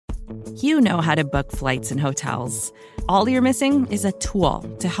You know how to book flights and hotels. All you're missing is a tool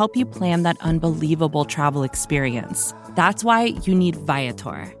to help you plan that unbelievable travel experience. That's why you need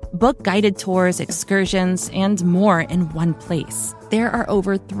Viator. Book guided tours, excursions, and more in one place. There are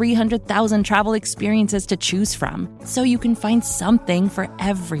over 300,000 travel experiences to choose from, so you can find something for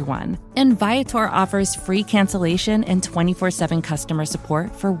everyone. And Viator offers free cancellation and 24/7 customer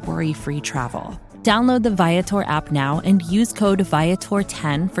support for worry-free travel. Download the Viator app now and use code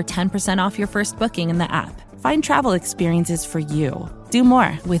Viator10 for 10% off your first booking in the app. Find travel experiences for you. Do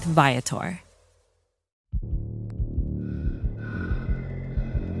more with Viator.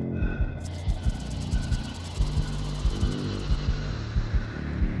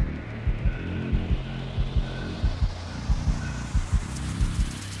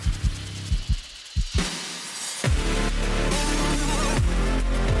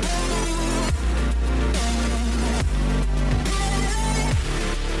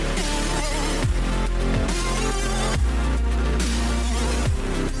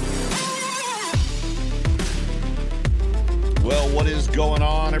 Going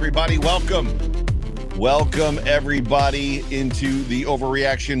on, everybody? Welcome everybody into the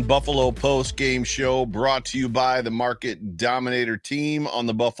Overreaction Buffalo post-game show, brought to you by the Market Dominator team on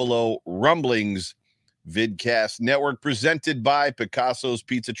the Buffalo Rumblings Vidcast Network, presented by Picasso's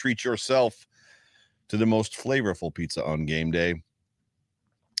Pizza. Treat yourself to the most flavorful pizza on game day.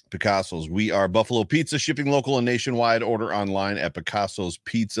 Picasso's. We are Buffalo Pizza, shipping local and nationwide. Order online at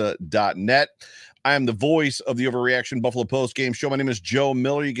picassospizza.net. I am the voice of the Overreaction Buffalo Post Game Show. My name is Joe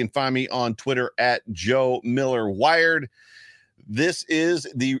Miller. You can find me on Twitter at Joe Miller Wired. This is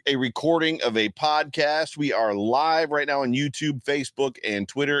a recording of a podcast. We are live right now on YouTube, Facebook, and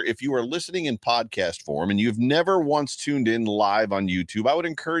Twitter. If you are listening in podcast form and you've never once tuned in live on YouTube, I would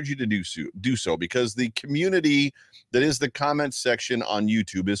encourage you to do so because the community that is the comment section on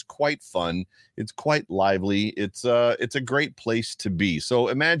YouTube is quite fun. It's quite lively. It's a great place to be. So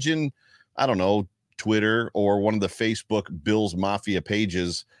imagine, I don't know, Twitter or one of the Facebook Bills Mafia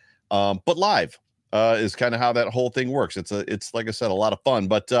pages, but live is kind of how that whole thing works. It's like I said, a lot of fun.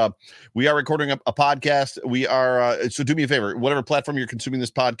 But we are recording a podcast. We are so do me a favor, whatever platform you're consuming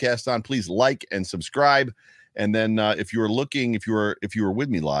this podcast on, please like and subscribe. And then if you were with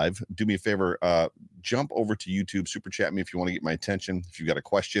me live, do me a favor, jump over to YouTube, super chat me if you want to get my attention. If you've got a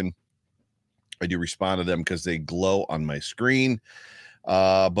question, I do respond to them because they glow on my screen.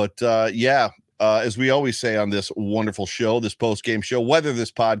 As we always say on this wonderful show, this post-game show, whether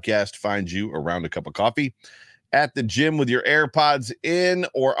this podcast finds you around a cup of coffee, at the gym with your AirPods in,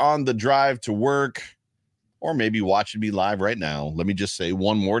 or on the drive to work, or maybe watching me live right now, let me just say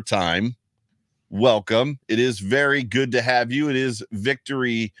one more time, welcome. It is very good to have you. It is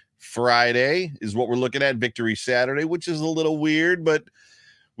Victory Friday is what we're looking at. Victory Saturday, which is a little weird, but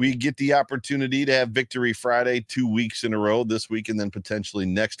we get the opportunity to have Victory Friday 2 weeks in a row, this week and then potentially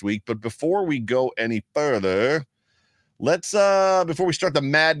next week. But before we go any further, let's before we start the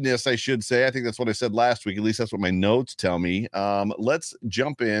madness, I should say, I think that's what I said last week. At least that's what my notes tell me. Let's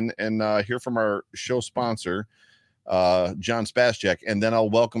jump in and hear from our show sponsor, John Spaschek, and then I'll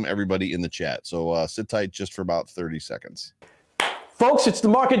welcome everybody in the chat. So sit tight just for about 30 seconds. Folks, it's the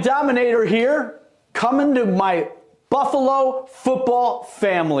Market Dominator here, coming to my Buffalo football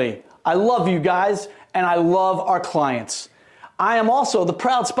family. I love you guys, and I love our clients. I am also the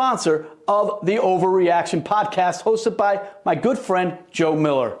proud sponsor of the Overreaction podcast, hosted by my good friend, Joe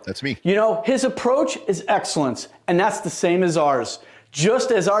Miller. That's me. You know, his approach is excellence, and that's the same as ours.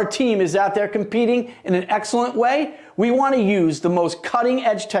 Just as our team is out there competing in an excellent way, we want to use the most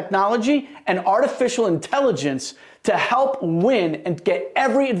cutting-edge technology and artificial intelligence to help win and get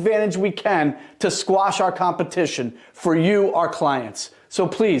every advantage we can to squash our competition for you, our clients. So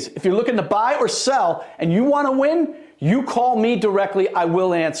please, if you're looking to buy or sell and you want to win, you call me directly. I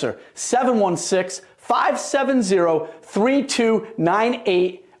will answer.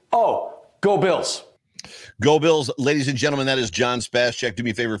 716-570-3298. Oh, go Bills. Go Bills, ladies and gentlemen. That is John Spaschek. Do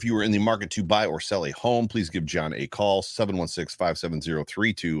me a favor, if you were in the market to buy or sell a home, please give John a call,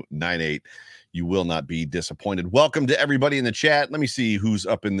 716-570-3298. You will not be disappointed. Welcome to everybody in the chat. Let me see who's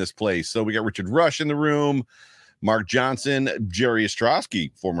up in this place. So we got Richard Rush in the room, Mark Johnson, Jerry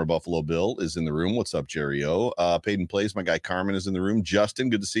Ostrowski, former Buffalo Bill, is in the room. What's up, Jerry O? Paid and Plays, my guy Carmen is in the room. Justin,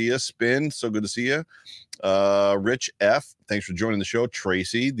 good to see you. Spin, so good to see you. Rich F, thanks for joining the show.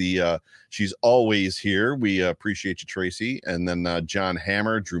 Tracy, she's always here. We appreciate you, Tracy. And then John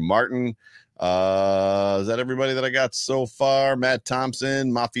Hammer, Drew Martin. Is that everybody that I got so far? Matt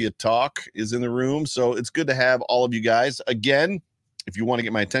Thompson, Mafia Talk is in the room. So it's good to have all of you guys. Again, if you want to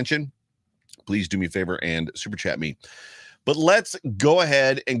get my attention, please do me a favor and super chat me. But let's go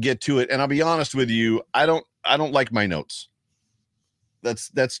ahead and get to it. And I'll be honest with you, I don't like my notes.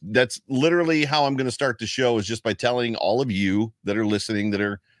 That's literally how I'm going to start the show, is just by telling all of you that are listening, that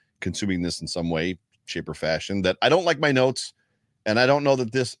are consuming this in some way, shape, or fashion, that I don't like my notes, and I don't know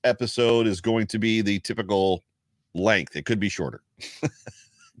that this episode is going to be the typical length. It could be shorter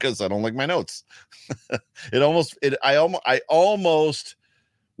because I don't like my notes. I almost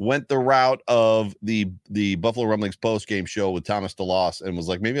went the route of the Buffalo Rumblings post-game show with Thomas DeLoss and was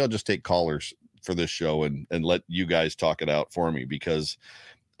like, maybe I'll just take callers for this show and let you guys talk it out for me, because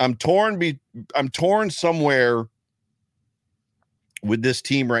I'm torn somewhere with this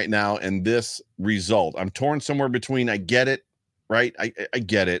team right now and this result. I'm torn somewhere between, I get it, right? I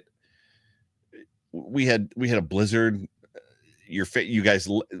get it. We had a blizzard. You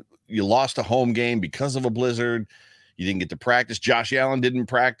lost a home game because of a blizzard. You didn't get to practice. Josh Allen didn't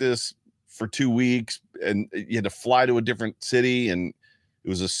practice for 2 weeks, and you had to fly to a different city, and it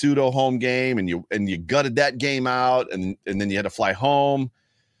was a pseudo home game, and you gutted that game out, and then you had to fly home,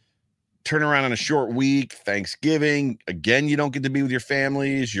 turn around in a short week, Thanksgiving. Again, you don't get to be with your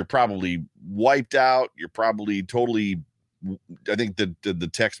families. You're probably wiped out. You're probably totally, I think the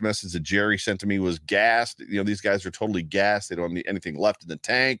text message that Jerry sent to me was gassed. These guys are totally gassed. They don't have anything left in the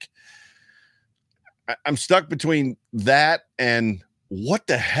tank. I'm stuck between that and what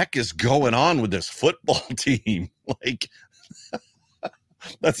the heck is going on with this football team? Like,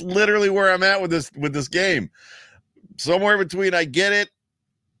 that's literally where I'm at with this game. Somewhere between I get it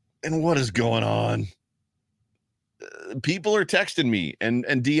and what is going on. People are texting me and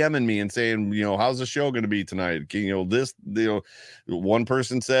DMing me and saying, how's the show going to be tonight? One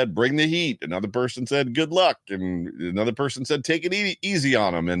person said, bring the heat. Another person said, good luck. And another person said, take it easy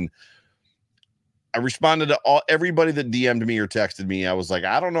on them. And I responded to everybody that DM'd me or texted me. I was like,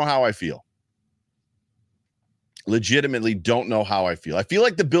 I don't know how I feel. Legitimately don't know how I feel. I feel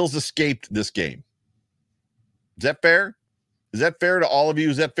like the Bills escaped this game. Is that fair? Is that fair to all of you?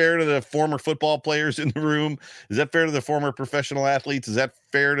 Is that fair to the former football players in the room? Is that fair to the former professional athletes? Is that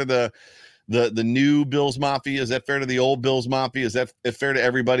fair to the new Bills Mafia? Is that fair to the old Bills Mafia? Is that fair to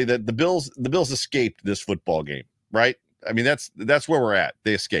everybody that the Bills escaped this football game, right? I mean, that's where we're at.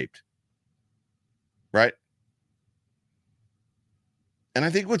 They escaped. Right? And I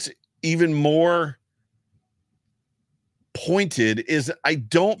think what's even more pointed is I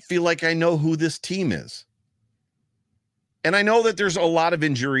don't feel like I know who this team is. And I know that there's a lot of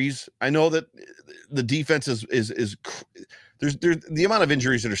injuries. I know that the defense is there's the amount of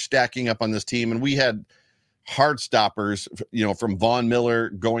injuries that are stacking up on this team. And we had heart stoppers, from Von Miller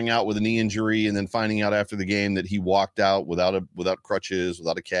going out with a knee injury and then finding out after the game that he walked out without crutches,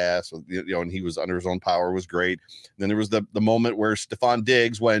 without a cast, and he was under his own power, was great. And then there was the moment where Stephon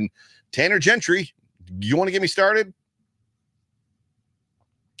Diggs, when Tanner Gentry, you want to get me started?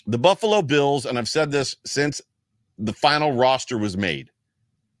 The Buffalo Bills, and I've said this since the final roster was made,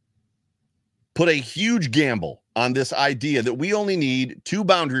 put a huge gamble on this idea that we only need 2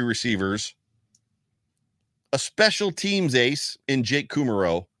 boundary receivers, a special teams ace in Jake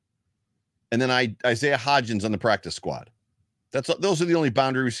Kumaro, and then Isaiah Hodgins on the practice squad. Those are the only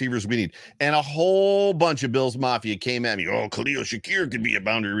boundary receivers we need. And a whole bunch of Bills Mafia came at me. Oh, Khalil Shakir could be a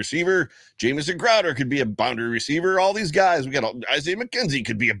boundary receiver. Jamison Crowder could be a boundary receiver. All these guys. We got Isaiah McKenzie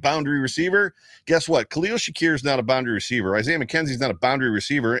could be a boundary receiver. Guess what? Khalil Shakir is not a boundary receiver. Isaiah McKenzie is not a boundary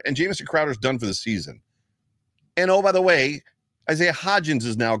receiver. And Jamison Crowder's done for the season. And oh, by the way, Isaiah Hodgins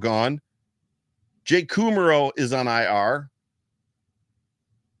is now gone. Jake Kumaro is on IR.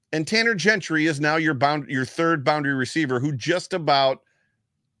 And Tanner Gentry is now your third boundary receiver, who just about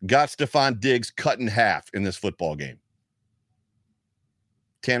got Stephon Diggs cut in half in this football game.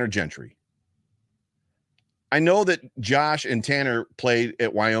 Tanner Gentry. I know that Josh and Tanner played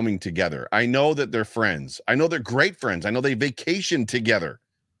at Wyoming together. I know that they're friends. I know they're great friends. I know they vacation together.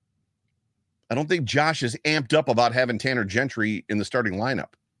 I don't think Josh is amped up about having Tanner Gentry in the starting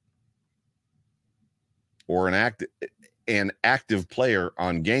lineup or an active player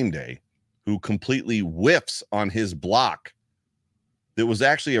on game day who completely whiffs on his block. That was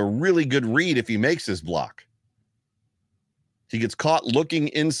actually a really good read if he makes his block. He gets caught looking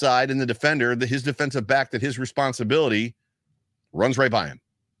inside, and the defender, his defensive back, that his responsibility, runs right by him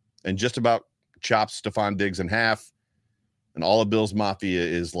and just about chops Stephon Diggs in half. And all of Bills Mafia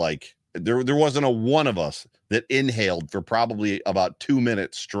is like, there wasn't a one of us that inhaled for probably about 2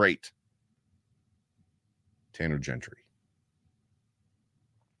 minutes straight. Tanner Gentry.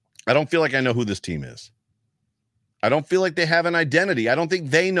 I don't feel like I know who this team is. I don't feel like they have an identity. I don't think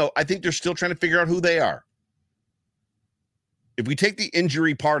they know. I think they're still trying to figure out who they are. if we take the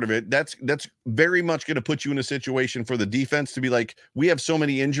injury part of it, that's very much going to put you in a situation for the defense to be like, we have so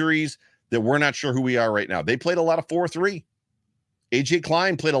many injuries that we're not sure who we are right now. They played a lot of 4-3. AJ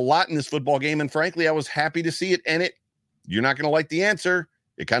Klein played a lot in this football game, and frankly, I was happy to see it. And you're not going to like the answer.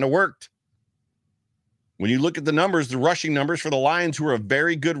 It kind of worked. When you look at the numbers, the rushing numbers for the Lions, who are a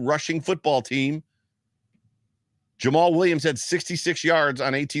very good rushing football team, Jamal Williams had 66 yards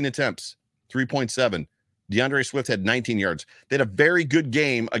on 18 attempts, 3.7. DeAndre Swift had 19 yards. They had a very good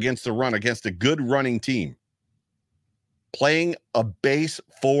game against the run, against a good running team. Playing a base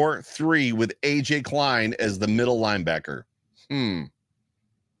 4-3 with AJ Klein as the middle linebacker.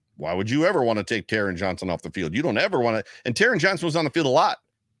 Why would you ever want to take Taron Johnson off the field? You don't ever want to. And Taron Johnson was on the field a lot.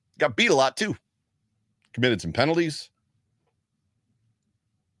 Got beat a lot too. Committed some penalties.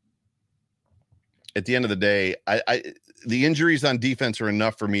 At the end of the day, the injuries on defense are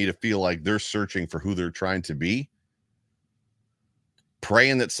enough for me to feel like they're searching for who they're trying to be.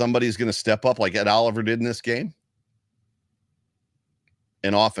 Praying that somebody's going to step up like Ed Oliver did in this game.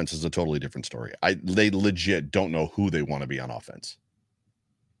 And offense is a totally different story. They legit don't know who they want to be on offense.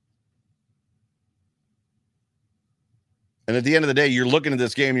 And at the end of the day, you're looking at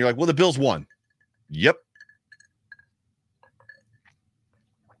this game and you're like, well, the Bills won. Yep.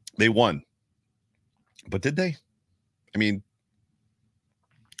 They won. But did they? I mean,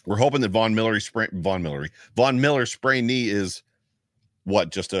 we're hoping that Von Miller's sprained knee is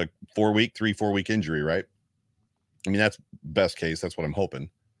what, just a 3-4 week injury, right? I mean, that's best case. That's what I'm hoping.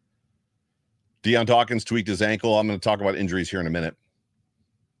 Deion Dawkins tweaked his ankle. I'm going to talk about injuries here in a minute.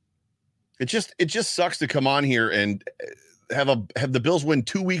 It just sucks to come on here and have the Bills win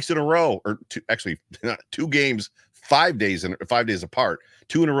 2 weeks in a row, or two games, 5 days apart,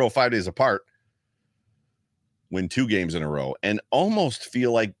 2 in a row, 5 days apart. Win 2 games in a row and almost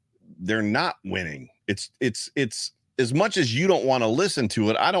feel like they're not winning. It's as much as you don't want to listen to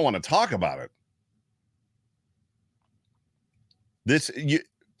it, I don't want to talk about it.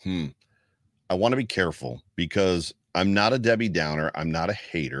 I want to be careful because I'm not a Debbie Downer. I'm not a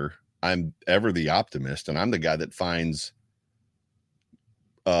hater. I'm ever the optimist, and I'm the guy that finds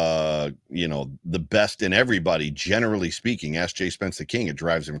the best in everybody, generally speaking. Ask Jay Spence the King. It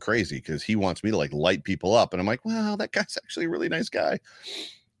drives him crazy because he wants me to like light people up, and I'm like, well, that guy's actually a really nice guy.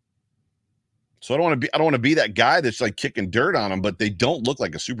 So I don't want to be that guy that's like kicking dirt on them, but they don't look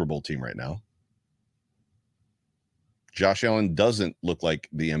like a Super Bowl team right now. Josh Allen doesn't look like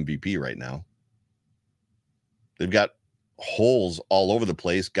the MVP right now. They've got holes all over the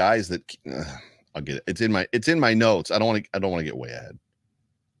place. Guys that I'll get it. It's in my notes. I don't want to get way ahead.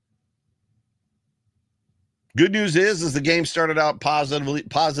 Good news is the game started out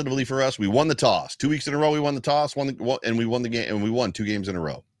positively for us. We won the toss 2 weeks in a row. We won the toss, and we won the game, and we won 2 games in a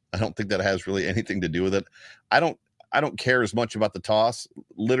row. I don't think that has really anything to do with it. I don't care as much about the toss.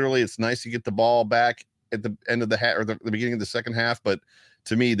 Literally, it's nice to get the ball back at the end of the half or the beginning of the second half, but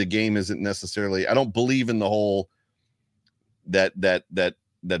to me, the game isn't necessarily. I don't believe in the whole that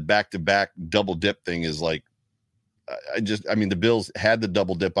back-to-back double dip thing is like. The Bills had the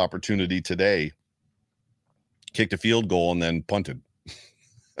double dip opportunity today, kicked a field goal and then punted,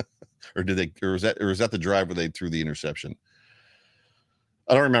 or was that the drive where they threw the interception?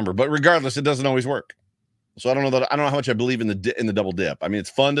 I don't remember, but regardless, it doesn't always work. So I don't know how much I believe in the double dip. I mean, it's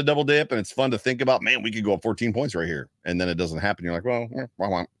fun to double dip, and it's fun to think about, man, we could go up 14 points right here, and then it doesn't happen. You're like,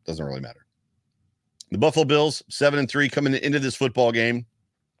 well, doesn't really matter. The Buffalo Bills 7-3 coming into this football game,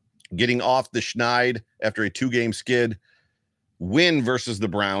 getting off the schneid after a 2-game skid, win versus the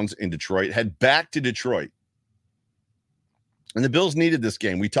Browns in Detroit, head back to Detroit. And the Bills needed this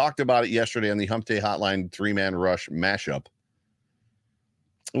game. We talked about it yesterday on the Hump Day Hotline 3-man rush mashup.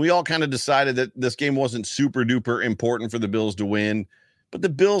 We all kind of decided that this game wasn't super duper important for the Bills to win, but the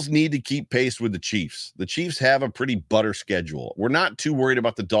Bills need to keep pace with the Chiefs. The Chiefs have a pretty butter schedule. We're not too worried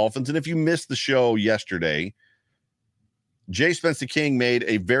about the Dolphins. And if you missed the show yesterday, Jay Spence the King made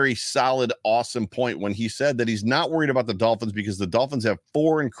a very solid, awesome point when he said that he's not worried about the Dolphins because the Dolphins have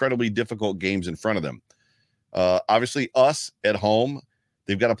 4 incredibly difficult games in front of them. Obviously, us at home.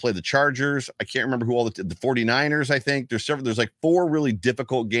 They've got to play the Chargers. I can't remember who all the 49ers, I think. There's like 4 really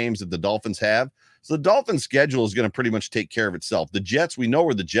difficult games that the Dolphins have. So the Dolphins' schedule is going to pretty much take care of itself. The Jets, we know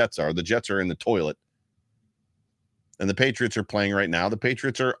where the Jets are. The Jets are in the toilet. And the Patriots are playing right now. The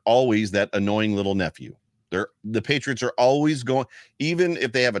Patriots are always that annoying little nephew. The Patriots are always going, even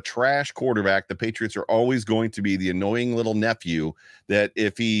if they have a trash quarterback, the Patriots are always going to be the annoying little nephew that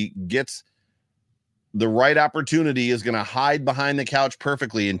if he gets the right opportunity is going to hide behind the couch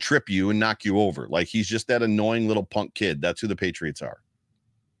perfectly and trip you and knock you over. Like he's just that annoying little punk kid. That's who the Patriots are.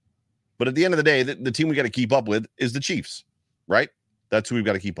 But at the end of the day, the team we got to keep up with is the Chiefs, right? That's who we've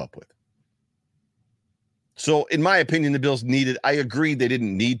got to keep up with. So, in my opinion, the Bills needed, I agree they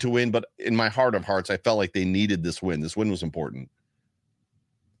didn't need to win, but in my heart of hearts, I felt like they needed this win. This win was important.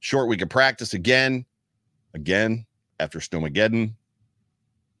 Short week of practice again, after Snowmageddon.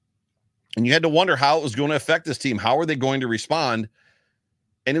 And you had to wonder how it was going to affect this team. How are they going to respond?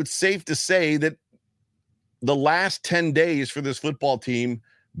 And it's safe to say that the last 10 days for this football team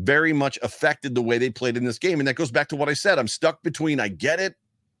very much affected the way they played in this game. And that goes back to what I said. I'm stuck between I get it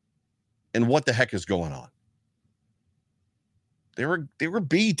and what the heck is going on. They were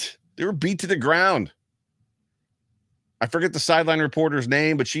beat. They were beat to the ground. I forget the sideline reporter's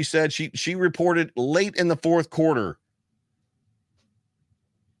name, but she said she reported late in the fourth quarter.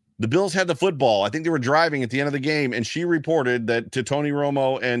 The Bills had the football. I think they were driving at the end of the game, and she reported that to Tony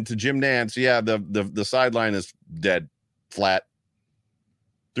Romo and to Jim Nantz, the sideline is dead, flat.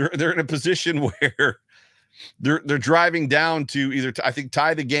 They're in a position where they're driving down to either I think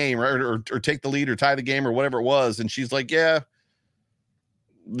tie the game or take the lead or tie the game or whatever it was, and she's like, yeah,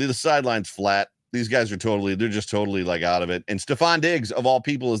 the sideline's flat. These guys they're just totally like out of it. And Stephon Diggs, of all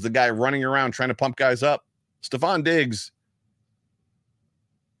people, is the guy running around trying to pump guys up. Stephon Diggs,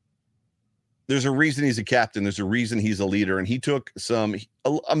 there's a reason he's a captain. There's a reason he's a leader. And he took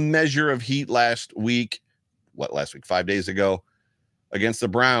a measure of heat last week, 5 days ago against the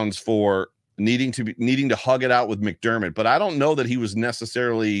Browns for needing to hug it out with McDermott. But I don't know that he was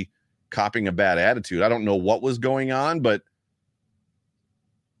necessarily copying a bad attitude. I don't know what was going on, but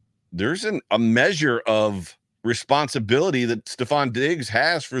there's a measure of responsibility that Stephon Diggs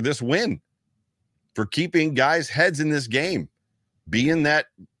has for this win, for keeping guys' heads in this game, being that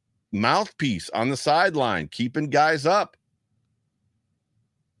mouthpiece on the sideline, keeping guys up.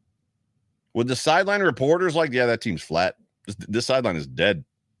 With the sideline reporters like, yeah, that team's flat. This sideline is dead.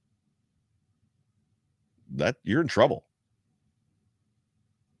 You're in trouble.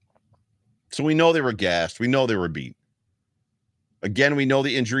 So we know they were gassed. We know they were beat. Again, we know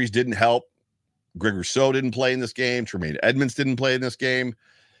the injuries didn't help. Greg Rousseau didn't play in this game. Tremaine Edmonds didn't play in this game.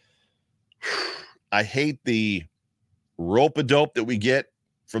 I hate the rope-a-dope that we get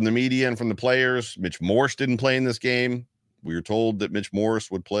from the media and from the players. Mitch Morse didn't play in this game. We were told that Mitch Morse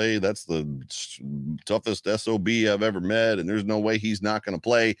would play. That's the toughest SOB I've ever met, and there's no way he's not going to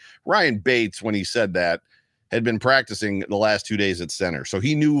play. Ryan Bates, when he said that, had been practicing the last 2 days at center, so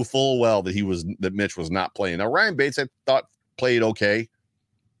he knew full well that Mitch was not playing. Now, Ryan Bates, I thought, played okay,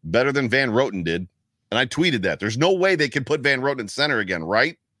 better than Van Roten did, and I tweeted that. There's no way they could put Van Roten in center again,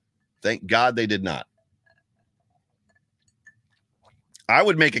 right? Thank God they did not. I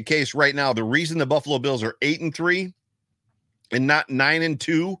would make a case right now. The reason the Buffalo Bills are 8-3 and not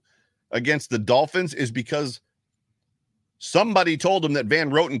 9-2 against the Dolphins is because somebody told them that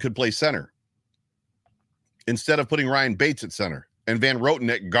Van Roten could play center instead of putting Ryan Bates at center and Van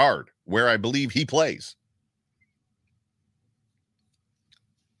Roten at guard, where I believe he plays.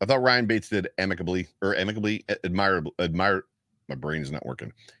 I thought Ryan Bates did admirably. My brain is not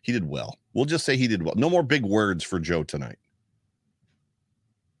working. He did well. We'll just say he did well. No more big words for Joe tonight.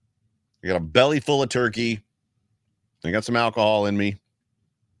 I got a belly full of turkey. I got some alcohol in me.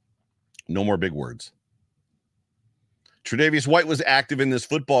 No more big words. Tre'Davious White was active in this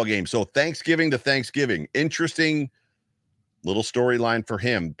football game. So Thanksgiving to Thanksgiving. Interesting little storyline for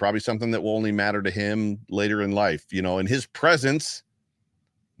him. Probably something that will only matter to him later in life. And his presence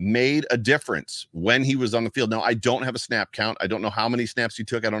made a difference when he was on the field. Now, I don't have a snap count. I don't know how many snaps he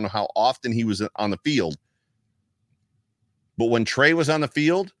took. I don't know how often he was on the field. But when Trey was on the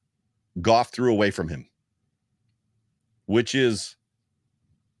field, Goff threw away from him, which is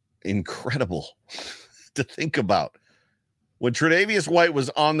incredible to think about. When Tre'Davious White was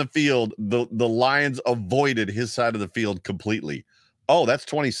on the field, the Lions avoided his side of the field completely. Oh, that's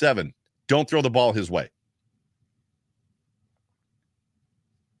 27. Don't throw the ball his way.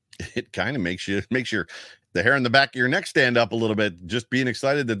 It kind of makes the hair on the back of your neck stand up a little bit, just being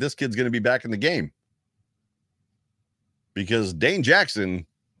excited that this kid's going to be back in the game. Because Dane Jackson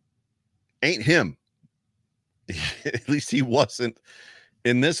ain't him. At least he wasn't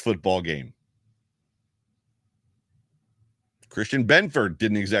in this football game. Christian Benford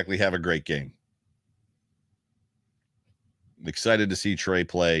didn't exactly have a great game. I'm excited to see Trey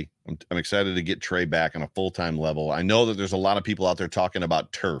play. I'm excited to get Trey back on a full-time level. I know that there's a lot of people out there talking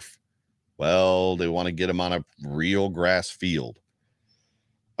about turf. Well, they want to get him on a real grass field.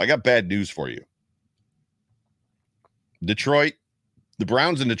 I got bad news for you. Detroit, the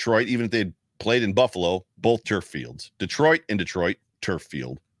Browns in Detroit, even if they'd played in Buffalo, both turf fields. Detroit in Detroit, turf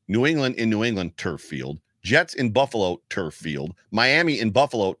field. New England in New England, turf field. Jets in Buffalo, turf field. Miami in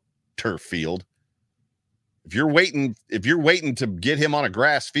Buffalo, turf field. If you're waiting to get him on a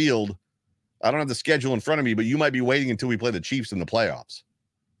grass field, I don't have the schedule in front of me, but you might be waiting until we play the Chiefs in the playoffs.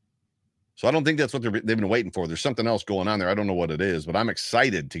 So I don't think that's what they've been waiting for. There's something else going on there. I don't know what it is, but I'm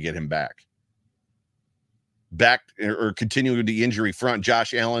excited to get him back or continuing with the injury front.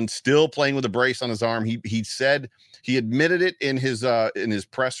 Josh Allen still playing with a brace on his arm. He said he admitted it in his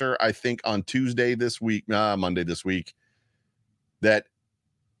presser, I think on Monday this week, that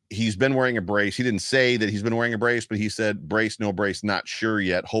he's been wearing a brace. He didn't say that he's been wearing a brace, but he said brace, no brace, not sure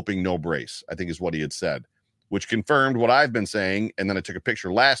yet, hoping no brace, I think is what he had said, which confirmed what I've been saying. And then I took a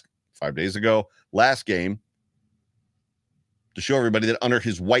picture 5 days ago, last game, to show everybody that under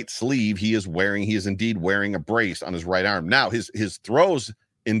his white sleeve, he is indeed wearing a brace on his right arm. Now, his throws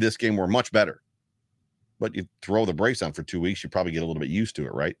in this game were much better, but you throw the brace on for 2 weeks, you probably get a little bit used to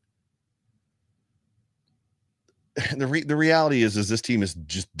it, right? The reality is this team is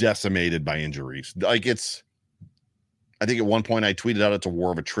just decimated by injuries. I think at one point I tweeted out it's a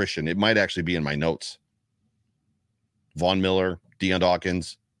war of attrition. It might actually be in my notes. Von Miller, Deion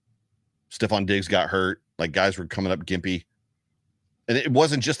Dawkins, Stephon Diggs got hurt. Like, guys were coming up gimpy. And it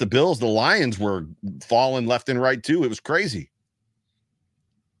wasn't just the Bills. The Lions were falling left and right, too. It was crazy.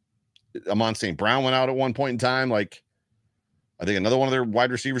 Amon St. Brown went out at one point in time. Like, I think another one of their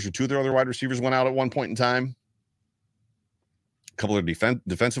wide receivers or two of their other wide receivers went out at one point in time. A couple of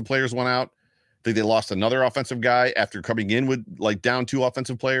defensive players went out. I think they lost another offensive guy after coming in with, like, down 2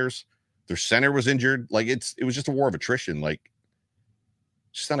 offensive players. Their center was injured. Like, it was just a war of attrition. Like,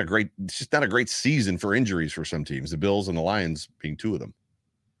 it's just not a great season for injuries for some teams, the Bills and the Lions being 2 of them.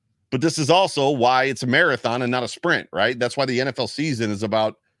 But this is also why it's a marathon and not a sprint, right? That's why the NFL season is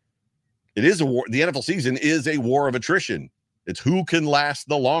about, it is a war. The NFL season is a war of attrition. It's who can last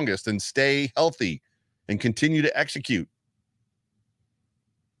the longest and stay healthy and continue to execute.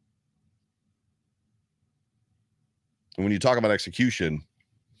 And when you talk about execution,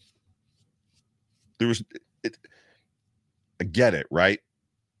 I get it, right?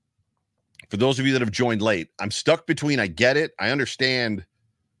 For those of you that have joined late, I'm stuck between I get it, I understand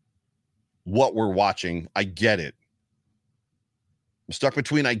what we're watching, I get it. I'm stuck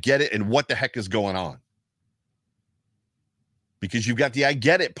between I get it and what the heck is going on. Because you've got the I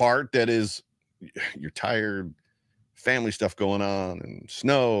get it part that is, you're tired, family stuff going on, and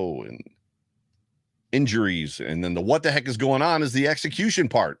snow, and injuries. And then the what the heck is going on is the execution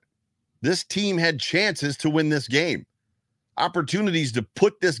part. This team had chances to win this game, opportunities to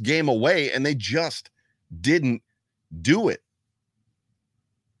put this game away, and they just didn't do it.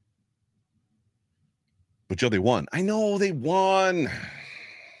 But Joe, they won. I know they won.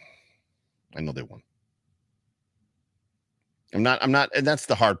 I'm not, and that's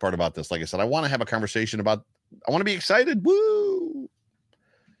the hard part about this. Like I said, I want to have a conversation about, I want to be excited. Woo!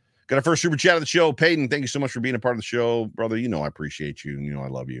 Got our first super chat of the show. Peyton, thank you so much for being a part of the show. Brother, you know I appreciate you, and you know I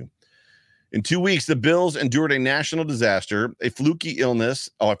love you. In 2 weeks, the Bills endured a national disaster, a fluky illness.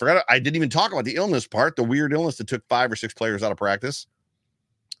 Oh, I forgot. I didn't even talk about the illness part, the weird illness that took 5 or 6 players out of practice,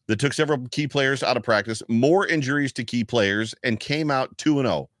 that took several key players out of practice, more injuries to key players, and came out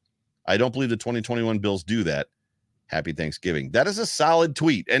 2-0. I don't believe the 2021 Bills do that. Happy Thanksgiving. That is a solid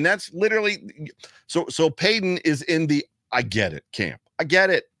tweet. And that's literally, so Peyton is in the I get it camp. I get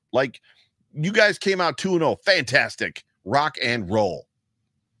it. Like, you guys came out 2-0. Fantastic. Rock and roll.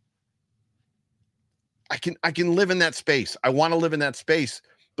 I can live in that space. I want to live in that space.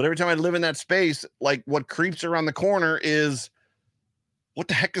 But every time I live in that space, like, what creeps around the corner is, what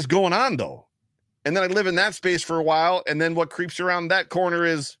the heck is going on, though? And then I live in that space for a while, and then what creeps around that corner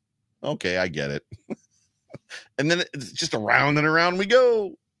is, okay, I get it. And then it's just around and around we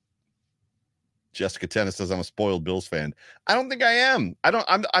go. Jessica Tennis says, I'm a spoiled Bills fan. I don't think I am. I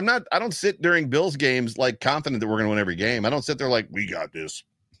don't sit during Bills games like confident that we're going to win every game. I don't sit there like, we got this.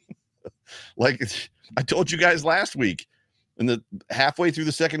 Like I told you guys last week, in the halfway through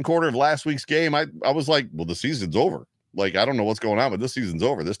the second quarter of last week's game, I was like, well, the season's over. Like, I don't know what's going on, but this season's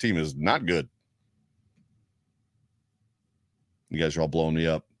over. This team is not good. You guys are all blowing me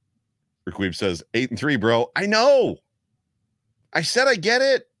up. Rick Weeb says 8-3, bro. I know. I said I get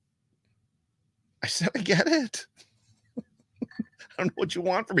it. I don't know what you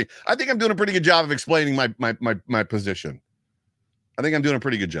want from me. I think I'm doing a pretty good job of explaining my position. I think I'm doing a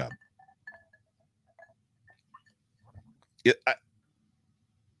pretty good job. It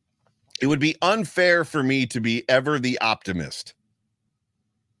would be unfair for me to be ever the optimist.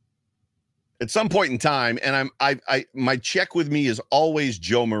 At some point in time, and my check with me is always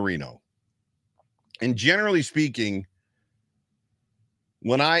Joe Marino. And generally speaking,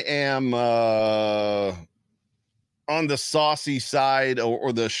 when I am on the saucy side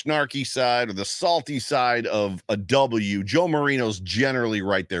or the snarky side or the salty side of a W, Joe Marino's generally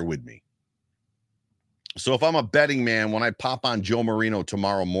right there with me. So if I'm a betting man, when I pop on Joe Marino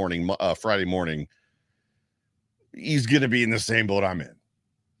tomorrow morning, Friday morning, he's going to be in the same boat I'm in.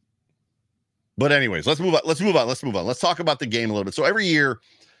 But anyways, let's move on. Let's talk about the game a little bit. So every year,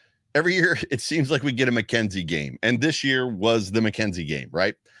 it seems like we get a McKenzie game. And this year was the McKenzie game,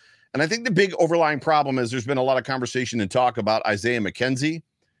 right? And I think the big overlying problem is there's been a lot of conversation and talk about Isaiah McKenzie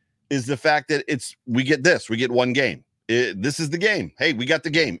is the fact that we get one game. This is the game. Hey, we got the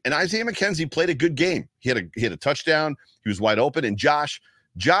game. And Isaiah McKenzie played a good game. He had a touchdown. He was wide open. And Josh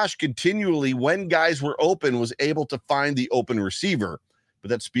continually, when guys were open, was able to find the open receiver. But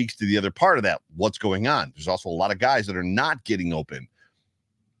that speaks to the other part of that. What's going on? There's also a lot of guys that are not getting open.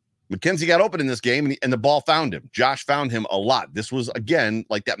 McKenzie got open in this game, and the ball found him. Josh found him a lot. This was, again,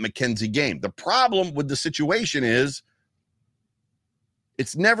 like that McKenzie game. The problem with the situation is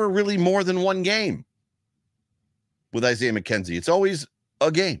it's never really more than one game with Isaiah McKenzie. It's always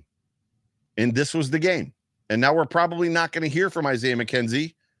a game, and this was the game. And now we're probably not going to hear from Isaiah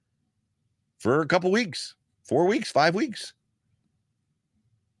McKenzie for a couple weeks, 4 weeks, 5 weeks.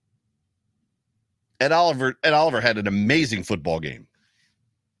 Ed Oliver had an amazing football game.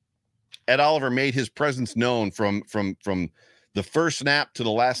 Ed Oliver made his presence known from the first snap to the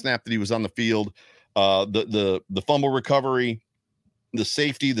last snap that he was on the field. The fumble recovery, the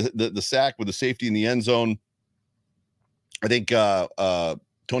safety, the sack with the safety in the end zone. I think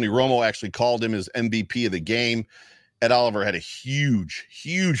Tony Romo actually called him his MVP of the game. Ed Oliver had a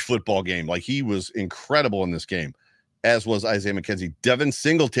huge football game. Like, he was incredible in this game, as was Isaiah McKenzie. Devin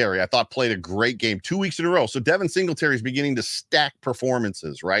Singletary, I thought, played a great game 2 weeks in a row. So Devin Singletary is beginning to stack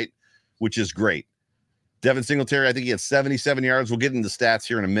performances, right? Which is great. Devin Singletary, I think he had 77 yards. We'll get into stats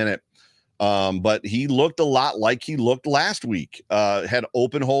here in a minute. But he looked a lot like he looked last week. Had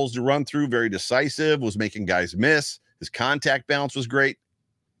open holes to run through, very decisive, was making guys miss. His contact balance was great.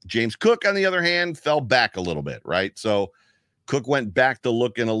 James Cook, on the other hand, fell back a little bit, right? So Cook went back to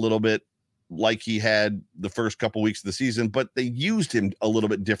looking a little bit like he had the first couple weeks of the season, but they used him a little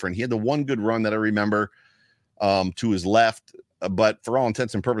bit different. He had the one good run that I remember to his left. But for all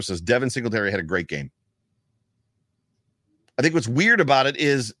intents and purposes, Devin Singletary had a great game. I think what's weird about it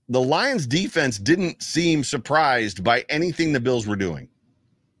is the Lions defense didn't seem surprised by anything the Bills were doing.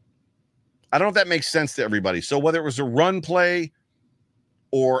 I don't know if that makes sense to everybody. So whether it was a run play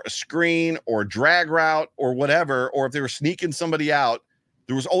or a screen or a drag route or whatever, or if they were sneaking somebody out,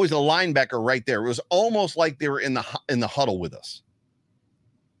 there was always a linebacker right there. It was almost like they were in the huddle with us.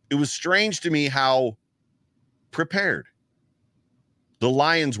 It was strange to me how prepared the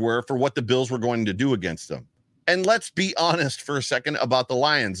Lions were for what the Bills were going to do against them. And let's be honest for a second about the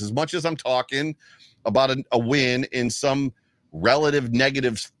Lions. As much as I'm talking about a win in some relative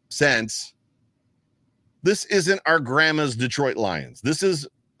negative sense, this isn't our grandma's Detroit Lions. This is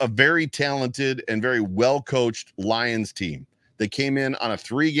a very talented and very well-coached Lions team. They came in on a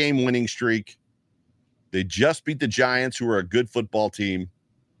 3-game winning streak. They just beat the Giants, who are a good football team.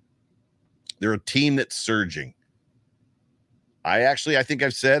 They're a team that's surging. I think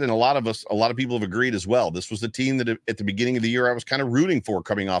I've said, and a lot of people have agreed as well, this was the team that at the beginning of the year I was kind of rooting for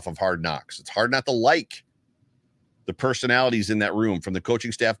coming off of Hard Knocks. It's hard not to like the personalities in that room, from the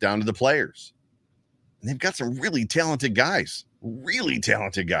coaching staff down to the players. And they've got some really talented guys.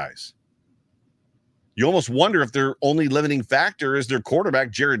 You almost wonder if their only limiting factor is their quarterback,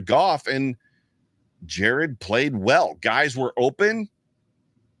 Jared Goff, and Jared played well. Guys were open.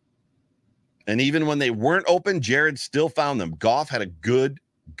 And even when they weren't open, Jared still found them. Goff had a good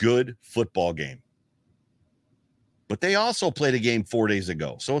football game. But they also played a game 4 days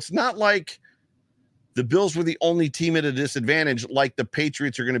ago. So it's not like the Bills were the only team at a disadvantage, like the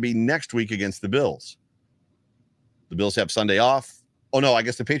Patriots are going to be next week against the Bills. The Bills have Sunday off. Oh, no, I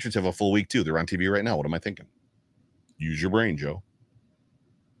guess the Patriots have a full week, too. They're on TV right now. What am I thinking? Use your brain, Joe.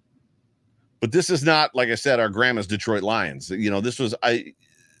 But this is not, like I said, our grandma's Detroit Lions. You know, this was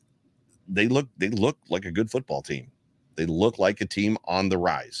they look like a good football team. They look like a team on the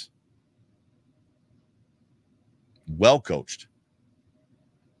rise. Well coached.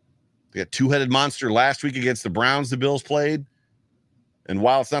 They got two-headed monster last week against the Browns the Bills played. And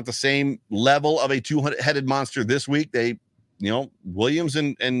while it's not the same level of a two-headed monster this week, Williams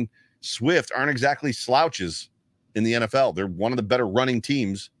and Swift aren't exactly slouches in the NFL. They're one of the better running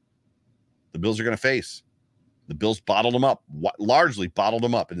teams the Bills are going to face. The Bills largely bottled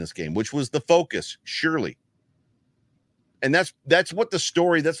them up in this game, which was the focus, surely. And that's what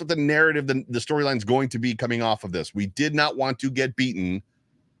the narrative, the storyline is going to be coming off of this. We did not want to get beaten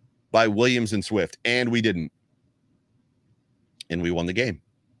by Williams and Swift, and we didn't. and we won the game.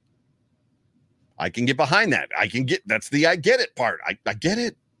 I can get behind that. I get it part. I get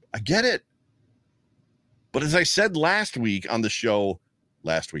it. I get it. But as I said last week on the show,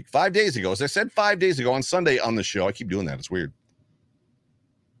 5 days ago, as I said 5 days ago on Sunday on the show, I keep doing that. It's weird.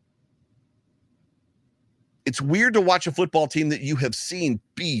 It's weird to watch a football team that you have seen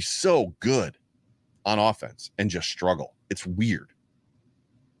be so good on offense and just struggle. It's weird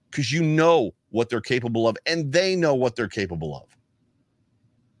because you know what they're capable of and they know what they're capable of.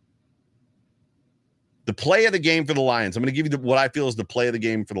 The play of the game for the Lions. I'm going to give you what I feel is the play of the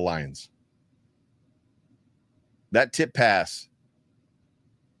game for the Lions. That tip pass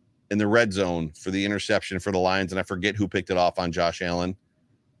in the red zone for the interception for the Lions, and I forget who picked it off on Josh Allen,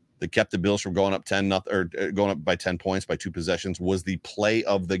 that kept the Bills from going up 10-0 or going up by 10 points by 2 possessions, was the play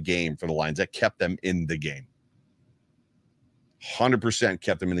of the game for the Lions. That kept them in the game. 100%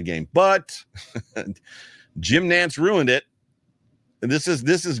 kept them in the game. But Jim Nantz ruined it. And this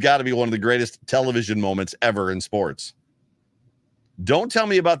has got to be one of the greatest television moments ever in sports. Don't tell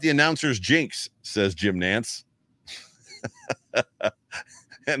me about the announcer's jinx, says Jim Nantz.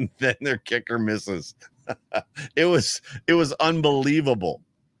 And then their kicker misses. It was unbelievable.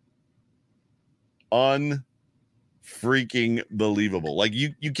 Unfreaking believable. Like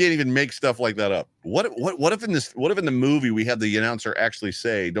you can't even make stuff like that up. What if in the movie we had the announcer actually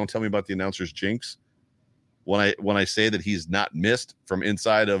say, "Don't tell me about the announcer's jinx," when I say that he's not missed from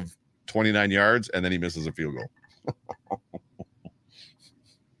inside of 29 yards and then he misses a field goal.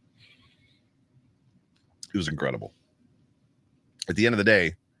 It was incredible. At the end of the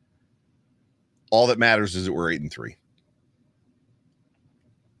day, all that matters is that we're 8-3.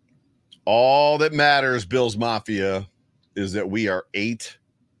 All that matters, Bills Mafia, is that we are 8-3.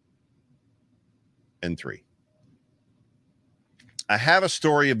 I have a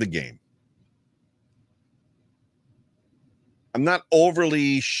story of the game. I'm not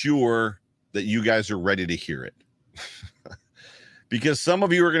overly sure that you guys are ready to hear it. Because some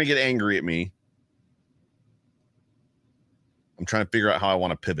of you are going to get angry at me. I'm trying to figure out how I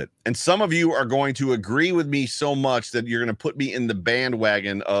want to pivot. And some of you are going to agree with me so much that you're going to put me in the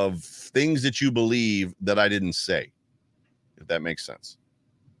bandwagon of things that you believe that I didn't say, if that makes sense.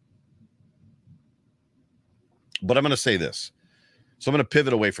 But I'm going to say this. So I'm going to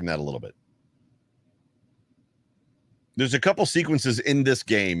pivot away from that a little bit. There's a couple sequences in this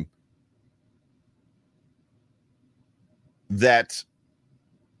game that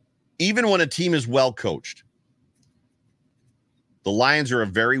even when a team is well coached, the Lions are a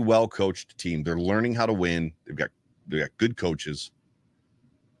very well-coached team. They're learning how to win. They've got good coaches.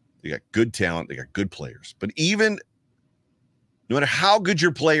 They got good talent. They got good players. But even no matter how good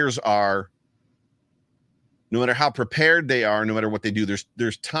your players are, no matter how prepared they are, no matter what they do,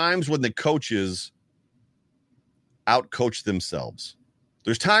 there's times when the coaches outcoach themselves.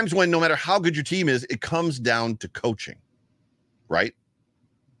 There's times when no matter how good your team is, it comes down to coaching, right?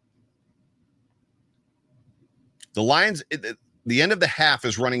 The Lions, the end of the half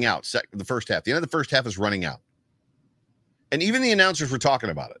is running out. The first half. The end of the first half is running out. And even the announcers were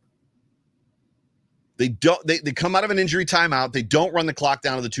talking about it. They come out of an injury timeout. They don't run the clock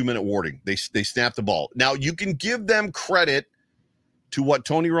down to the 2-minute warning. They snap the ball. Now, you can give them credit to what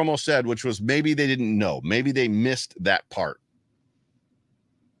Tony Romo said, which was maybe they didn't know. Maybe they missed that part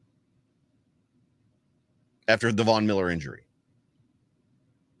after the Von Miller injury.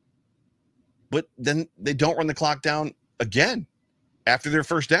 But then they don't run the clock down again after their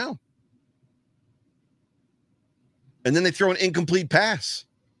first down. And then they throw an incomplete pass.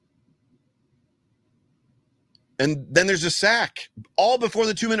 And then there's a sack, all before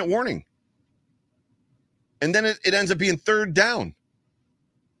the 2-minute warning. And then it ends up being third down.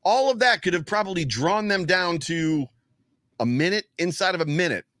 All of that could have probably drawn them down to a minute, inside of a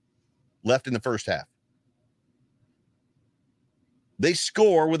minute left in the first half. They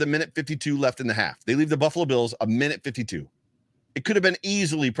score with 1:52 left in the half. They leave the Buffalo Bills 1:52. It could have been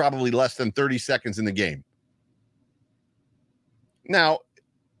easily probably less than 30 seconds in the game. Now,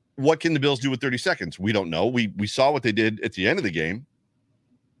 what can the Bills do with 30 seconds? We don't know. We saw what they did at the end of the game.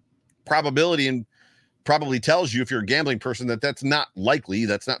 Probability and probably tells you, if you're a gambling person, that that's not likely.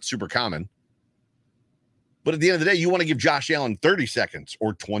 That's not super common. But at the end of the day, you want to give Josh Allen 30 seconds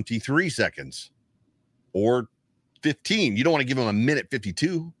or 23 seconds or 15. You don't want to give him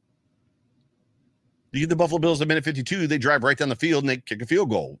 1:52. You give the Buffalo Bills 1:52, they drive right down the field and they kick a field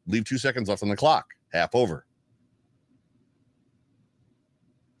goal. Leave 2 seconds left on the clock. Half over.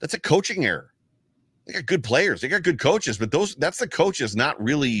 That's a coaching error. They got good players. They got good coaches, but that's the coaches not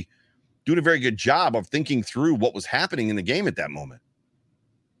really doing a very good job of thinking through what was happening in the game at that moment.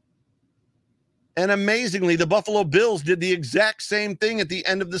 And amazingly, the Buffalo Bills did the exact same thing at the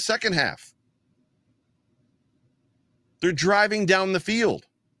end of the second half. They're driving down the field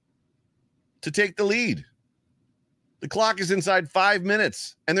to take the lead. The clock is inside 5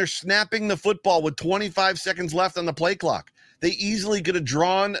 minutes, and they're snapping the football with 25 seconds left on the play clock. They easily could have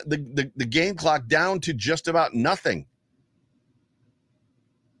drawn the game clock down to just about nothing.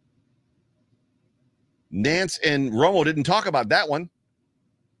 Nance and Romo didn't talk about that one,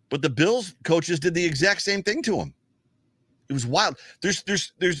 but the Bills coaches did the exact same thing to him. It was wild.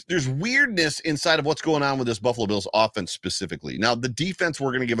 There's weirdness inside of what's going on with this Buffalo Bills offense specifically. Now, the defense,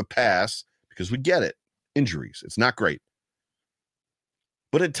 we're going to give a pass because we get it. Injuries. It's not great.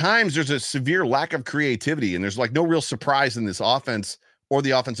 But at times, there's a severe lack of creativity, and there's like no real surprise in this offense or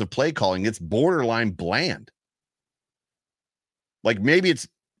the offensive play calling. It's borderline bland. Like maybe it's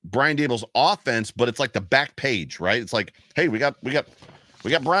Brian Daboll's offense, but it's like the back page, right? It's like, hey, we got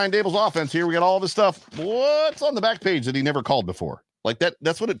Brian Daboll's offense here. We got all this stuff. What's on the back page that he never called before? Like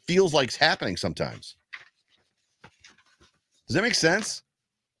that's what it feels like is happening sometimes. Does that make sense?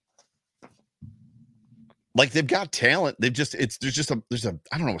 Like they've got talent. There's a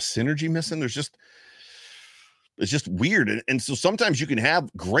I don't know, a synergy missing. It's just weird. And so sometimes you can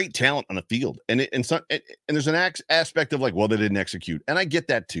have great talent on the field and there's an aspect of like, well, they didn't execute. And I get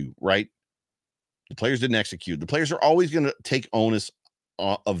that too, right? The players didn't execute. The players are always going to take onus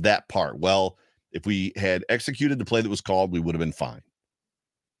of that part. Well, if we had executed the play that was called, we would have been fine.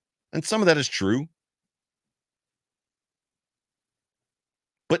 And some of that is true.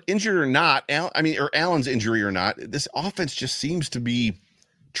 But injured or not, or Allen's injury or not, this offense just seems to be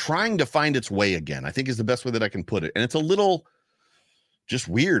trying to find its way again, I think is the best way that I can put it. And it's a little just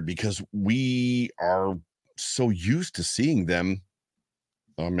weird because we are so used to seeing them.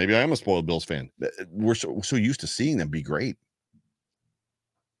 Maybe I am a spoiled Bills fan. We're so used to seeing them be great.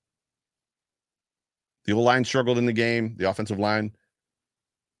 The O-line struggled in the game, the offensive line.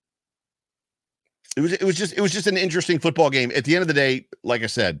 It was just an interesting football game. At the end of the day, like I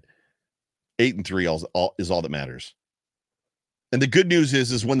said, 8-3 is all that matters. And the good news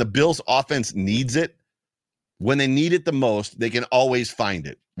is when the Bills offense needs it, when they need it the most, they can always find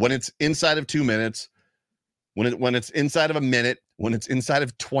it. When it's inside of 2 minutes, when it's inside of a minute, when it's inside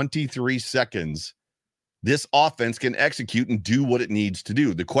of 23 seconds, this offense can execute and do what it needs to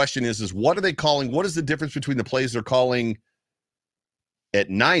do. The question is what are they calling? What is the difference between the plays they're calling at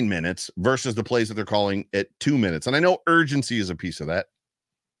 9 minutes versus the plays that they're calling at 2 minutes? And I know urgency is a piece of that.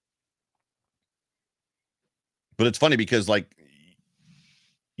 But it's funny because like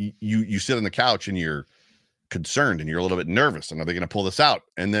you sit on the couch and you're concerned and you're a little bit nervous. And are they going to pull this out?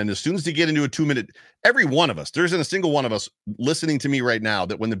 And then as soon as they get into a 2 minute, every one of us, there isn't a single one of us listening to me right now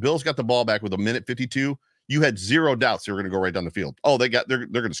that when the Bills got the ball back with 1:52, you had zero doubts they were going to go right down the field. Oh, they're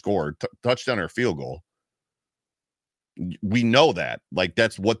going to score touchdown or field goal. We know that. Like,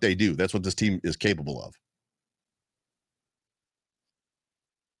 that's what they do. That's what this team is capable of.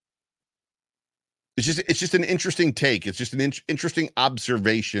 It's just an interesting take. It's just an interesting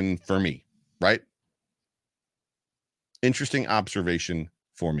observation for me, right? Interesting observation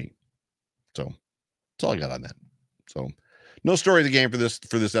for me. So that's all I got on that. So no story of the game for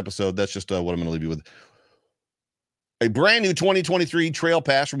this episode. That's just what I'm going to leave you with. A brand new 2023 trail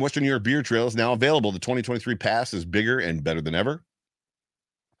pass from Western New York Beer Trail is now available. The 2023 pass is bigger and better than ever.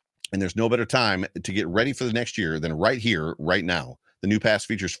 And there's no better time to get ready for the next year than right here, right now. The new pass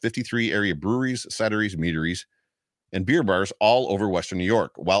features 53 area breweries, cideries, meaderies, and beer bars all over Western New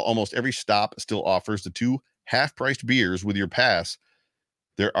York. While almost every stop still offers the 2 half-priced beers with your pass,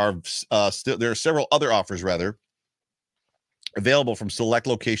 there are several other offers available from select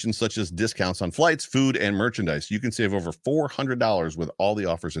locations such as discounts on flights, food, and merchandise. You can save over $400 with all the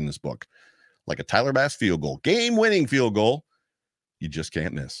offers in this book, like a Tyler Bass field goal, game-winning field goal you just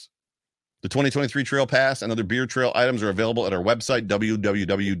can't miss. The 2023 Trail Pass and other Beer Trail items are available at our website,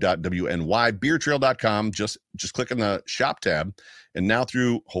 www.wnYbeertrail.com. Just click on the shop tab. And now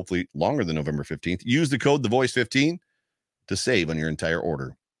through, hopefully longer than November 15th, use the code TheVoice15 to save on your entire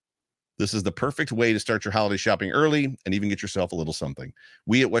order. This is the perfect way to start your holiday shopping early and even get yourself a little something.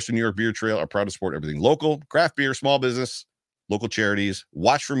 We at Western New York Beer Trail are proud to support everything local, craft beer, small business, local charities,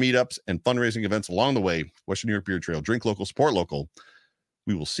 watch for meetups and fundraising events along the way. Western New York Beer Trail, drink local, support local.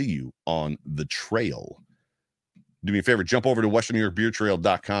 We will see you on the trail. Do me a favor, jump over to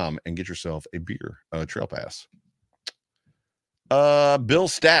westernnewyorkbeertrail.com and get yourself a beer trail pass. Bill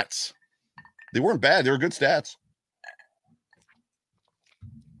stats. They weren't bad. They were good stats.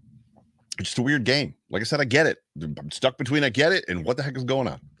 It's just a weird game. Like I said, I get it. I'm stuck between I get it and what the heck is going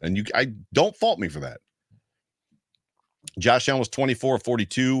on. And I don't fault me for that. Josh Allen was 24 of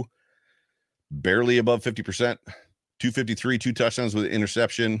 42. barely above 50%, 253, 2 touchdowns with an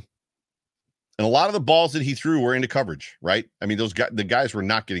interception. And a lot of the balls that he threw were into coverage, right? I mean, the guys were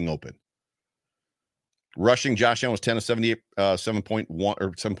not getting open. Rushing, Josh Allen was 10 of 78, 7.1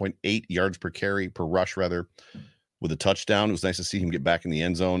 or 7.8 yards per carry, per rush rather, with a touchdown. It was nice to see him get back in the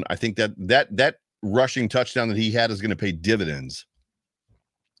end zone. I think that rushing touchdown that he had is going to pay dividends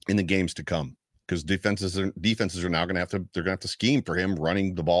in the games to come, because defenses are now going to have to scheme for him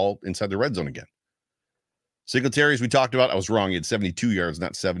running the ball inside the red zone again. Singletary, as we talked about, I was wrong. He had 72 yards,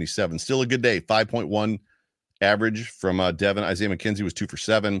 not 77. Still a good day. 5.1 average from Devin. Isaiah McKenzie was 2 for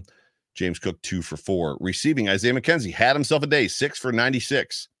 7. James Cook 2 for 4. Receiving, Isaiah McKenzie had himself a day, 6 for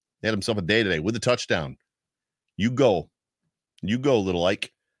 96. He had himself a day today with a touchdown. You go, little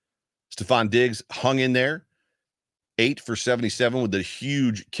Ike. Stephon Diggs hung in there, 8 for 77 with a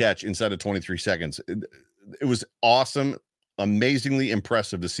huge catch inside of 23 seconds. It was awesome, amazingly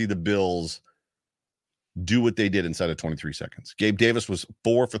impressive to see the Bills do what they did inside of 23 seconds. Gabe Davis was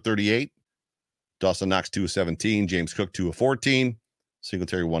 4 for 38. Dawson Knox 2 of 17. James Cook 2 of 14.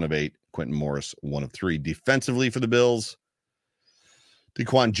 Singletary 1 of 8. Quentin Morris 1 of 3. Defensively for the Bills,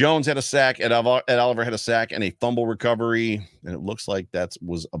 Daquan Jones had a sack. Ed Oliver had a sack and a fumble recovery. And it looks like that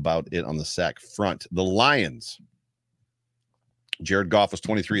was about it on the sack front. The Lions, Jared Goff was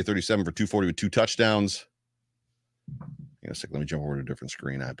 23 of 37 for 240 with 2 touchdowns. Hang on a second. Let me jump over to a different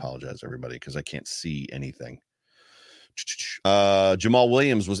screen. I apologize, everybody, because I can't see anything. Jamal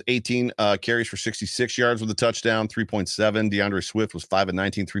Williams was 18 carries for 66 yards with a touchdown, 3.7. DeAndre Swift was 5 of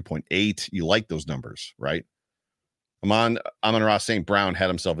 19, 3.8. You like those numbers, right? Amon-Ra St. Brown had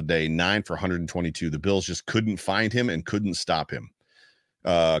himself a day, 9 for 122. The Bills just couldn't find him and couldn't stop him.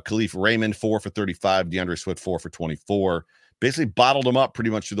 Khalif Raymond, 4 for 35. DeAndre Swift, 4 for 24. Basically bottled him up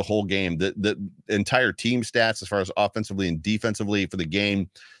pretty much through the whole game. The entire team stats as far as offensively and defensively for the game,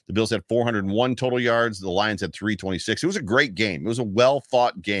 the Bills had 401 total yards. The Lions had 326. It was a great game. It was a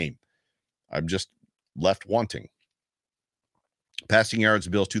well-fought game. I'm just left wanting. Passing yards,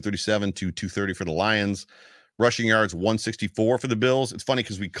 the Bills 237 to 230 for the Lions. Rushing yards, 164 for the Bills. It's funny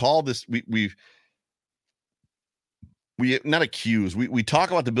because we call this, we not accuse, we talk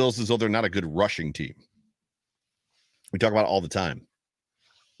about the Bills as though they're not a good rushing team. We talk about it all the time.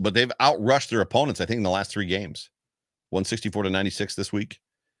 But they've outrushed their opponents, I think, in the last 3 games. 164 to 96 this week.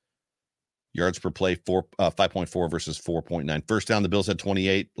 Yards per play, 5.4 versus 4.9. First down, the Bills had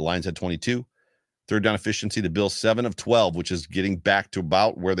 28. The Lions had 22. Third down efficiency, the Bills 7 of 12, which is getting back to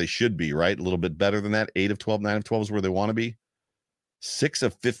about where they should be, right? A little bit better than that. 8 of 12, 9 of 12 is where they want to be. 6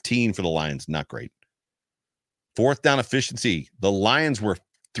 of 15 for the Lions. Not great. Fourth down efficiency, the Lions were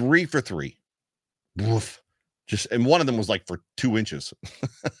 3 for 3. Woof. And one of them was like for 2 inches.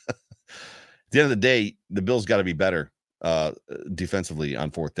 At the end of the day, the Bills got to be better defensively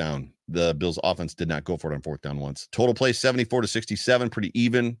on fourth down. The Bills offense did not go for it on fourth down once. Total play 74 to 67, pretty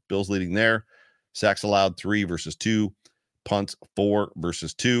even. Bills leading there. Sacks allowed 3 versus 2. Punts 4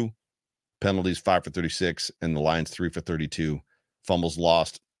 versus 2. Penalties 5 for 36. And the Lions 3 for 32. Fumbles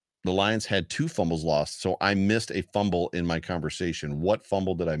lost. The Lions had 2 fumbles lost. So I missed a fumble in my conversation. What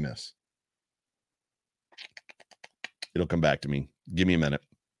fumble did I miss? It'll come back to me. Give me a minute.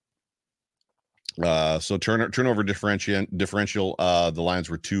 So turnover differential. The Lions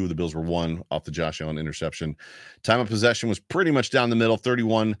were 2. The Bills were 1 off the Josh Allen interception. Time of possession was pretty much down the middle.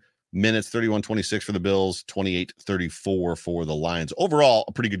 31 minutes, 31-26 for the Bills, 28-34 for the Lions. Overall,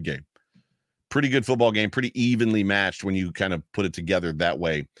 a pretty good game. Pretty good football game. Pretty evenly matched when you kind of put it together that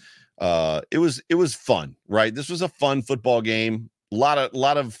way. It was fun, right? This was a fun football game. A lot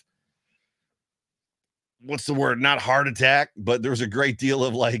of what's the word? Not heart attack, but there was a great deal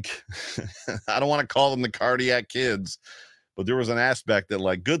of like, I don't want to call them the cardiac kids, but there was an aspect that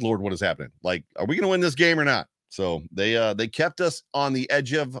like, good Lord, what is happening? Like, are we going to win this game or not? So they kept us on the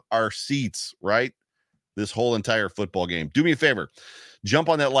edge of our seats, right? This whole entire football game. Do me a favor, jump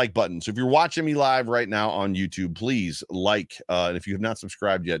on that like button. So if you're watching me live right now on YouTube, please like, and if you have not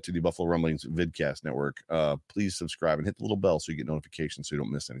subscribed yet to the Buffalo Rumblings Vidcast Network, please subscribe and hit the little bell so you get notifications so you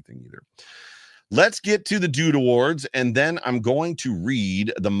don't miss anything either. Let's get to the Dude Awards, and then I'm going to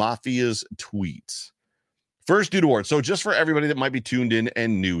read the Mafia's tweets. First, Dude Awards. So just for everybody that might be tuned in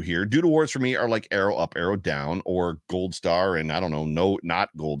and new here, Dude Awards for me are like arrow up, arrow down, or gold star, and I don't know, no,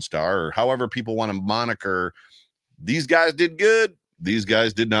 not gold star, or however people want to moniker. These guys did good. These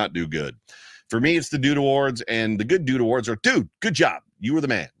guys did not do good. For me, it's the Dude Awards, and the good Dude Awards are, dude, good job. You were the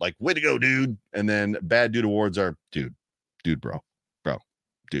man. Like, way to go, dude. And then bad Dude Awards are, dude, bro,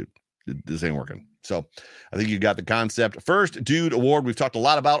 dude. This ain't working. So I think you got the concept. First Dude Award we've talked a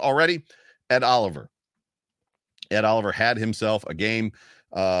lot about already. Ed Oliver. Ed Oliver had himself a game.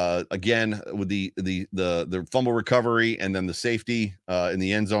 Again, with the fumble recovery and then the safety in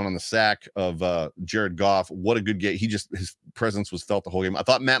the end zone on the sack of Jared Goff. What a good game. His presence was felt the whole game. I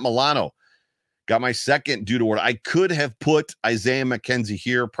thought Matt Milano got my second dude award. I could have put Isaiah McKenzie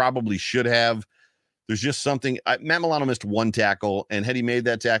here, probably should have. There's just something. Matt Milano missed one tackle, and had he made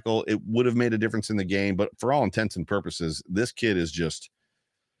that tackle, it would have made a difference in the game. But for all intents and purposes, this kid is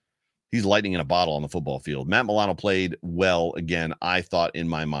he's lightning in a bottle on the football field. Matt Milano played well again, I thought, in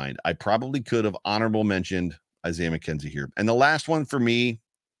my mind. I probably could have honorable mentioned Isaiah McKenzie here. And the last one for me,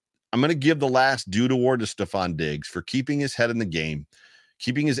 I'm going to give the last dude award to Stephon Diggs for keeping his head in the game,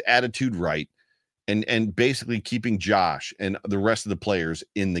 keeping his attitude right, and basically keeping Josh and the rest of the players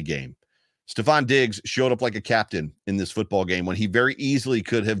in the game. Stephon Diggs showed up like a captain in this football game when he very easily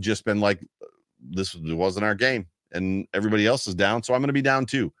could have just been like, this wasn't our game, and everybody else is down, so I'm going to be down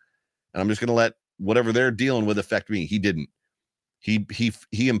too. And I'm just going to let whatever they're dealing with affect me. He didn't. He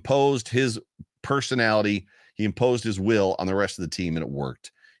imposed his personality. He imposed his will on the rest of the team, and it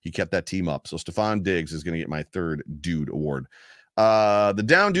worked. He kept that team up. So Stephon Diggs is going to get my third dude award. The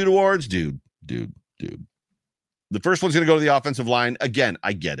down dude awards, dude. The first one's going to go to the offensive line. Again,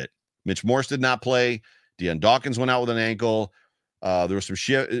 I get it. Mitch Morse did not play. Deion Dawkins went out with an ankle. There was some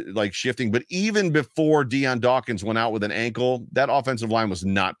shifting, but even before Deion Dawkins went out with an ankle, that offensive line was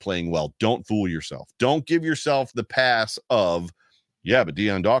not playing well. Don't fool yourself. Don't give yourself the pass of, yeah, but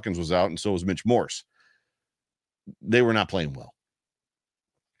Deion Dawkins was out and so was Mitch Morse. They were not playing well.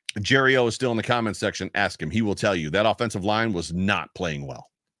 Jerry O is still in the comments section. Ask him. He will tell you that offensive line was not playing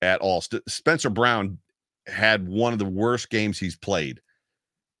well at all. Spencer Brown had one of the worst games he's played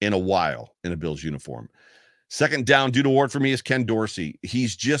in a while in a Bills uniform. Second down dude award for me is Ken Dorsey.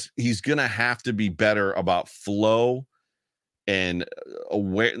 He's going to have to be better about flow and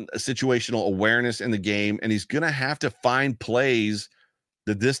situational awareness in the game. And he's going to have to find plays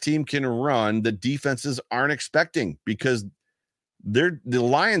that this team can run that defenses aren't expecting, because the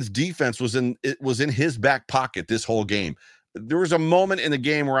Lions defense was in his back pocket this whole game. There was a moment in the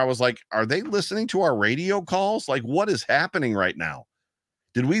game where I was like, are they listening to our radio calls? Like, what is happening right now?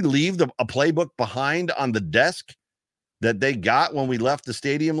 Did we leave a playbook behind on the desk that they got when we left the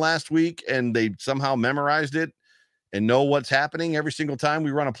stadium last week, and they somehow memorized it and know what's happening every single time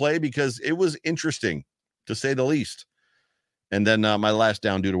we run a play? Because it was interesting, to say the least. And then my last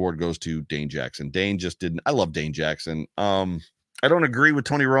down dude award goes to Dane Jackson. Dane just didn't. I love Dane Jackson. I don't agree with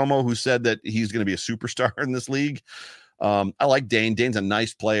Tony Romo, who said that he's going to be a superstar in this league. I like Dane. Dane's a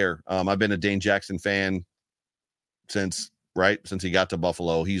nice player. I've been a Dane Jackson fan since he got to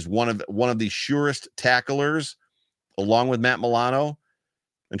Buffalo. He's one of the surest tacklers, along with Matt Milano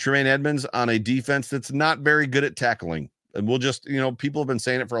and Tremaine Edmonds, on a defense that's not very good at tackling. And we'll just, people have been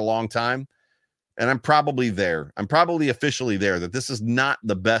saying it for a long time, and I'm probably there. I'm probably officially there, that this is not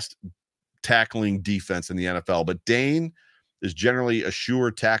the best tackling defense in the NFL. But Dane is generally a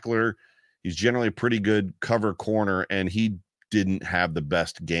sure tackler. He's generally a pretty good cover corner, and he didn't have the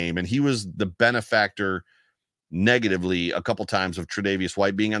best game. And he was the benefactor negatively a couple times of Tre'Davious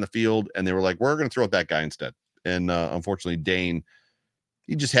White being on the field, and they were like, we're going to throw at that guy instead. And unfortunately, Dane,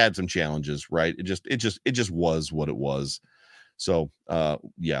 he just had some challenges, right? It just was what it was. So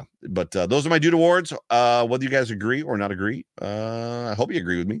yeah, but those are my dude awards. Whether you guys agree or not agree, I hope you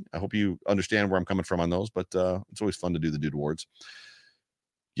agree with me. I hope you understand where I'm coming from on those, but it's always fun to do the dude awards.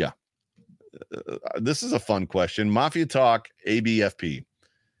 Yeah. This is a fun question. Mafia Talk ABFP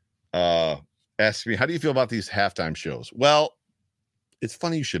asks me, how do you feel about these halftime shows? Well, it's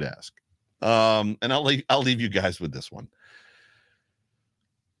funny you should ask. And I'll leave you guys with this one.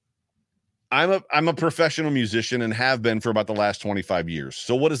 I'm a professional musician and have been for about the last 25 years.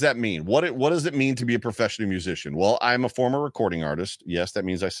 So what does that mean? What does it mean to be a professional musician? Well, I'm a former recording artist. Yes, that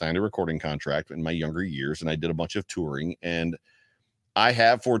means I signed a recording contract in my younger years, and I did a bunch of touring, and I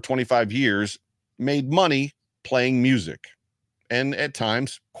have for 25 years made money playing music, and at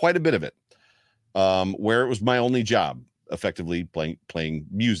times quite a bit of it, where it was my only job, effectively playing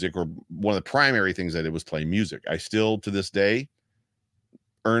music, or one of the primary things I did was play music. I still, to this day,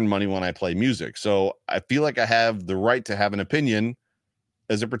 earn money when I play music. So I feel like I have the right to have an opinion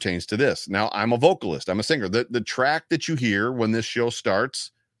as it pertains to this. Now, I'm a vocalist. I'm a singer. The track that you hear when this show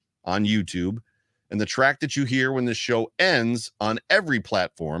starts on YouTube and the track that you hear when this show ends on every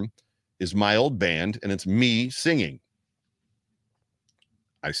platform is my old band, and it's me singing.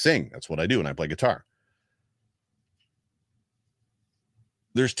 I sing. That's what I do, and I play guitar.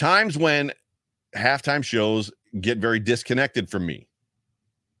 There's times when halftime shows get very disconnected from me,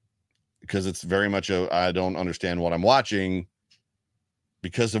 because it's very much I don't understand what I'm watching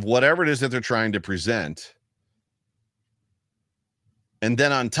because of whatever it is that they're trying to present. And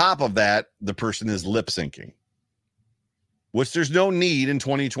then on top of that, the person is lip syncing, which there's no need in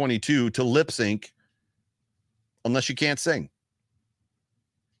 2022 to lip sync unless you can't sing.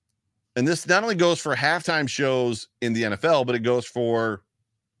 And this not only goes for halftime shows in the NFL, but it goes for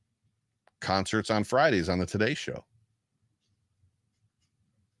concerts on Fridays on the Today Show.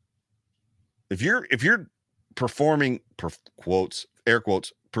 If you're performing, quotes, air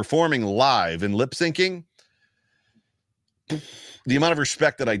quotes, performing live and lip syncing, the amount of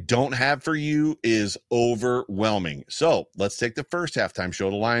respect that I don't have for you is overwhelming. So let's take the first halftime show,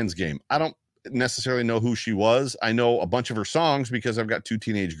 the Lions game. I don't necessarily know who she was. I know a bunch of her songs because I've got 2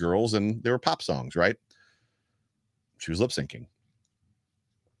 teenage girls and they were pop songs, right? She was lip syncing.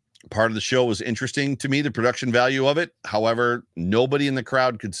 Part of the show was interesting to me, the production value of it. However, nobody in the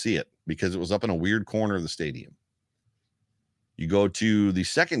crowd could see it because it was up in a weird corner of the stadium. You go to the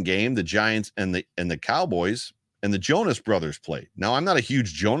second game, the Giants and the Cowboys, and the Jonas Brothers played. Now, I'm not a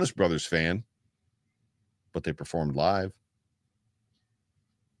huge Jonas Brothers fan, but they performed live.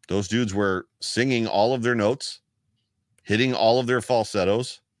 Those dudes were singing all of their notes, hitting all of their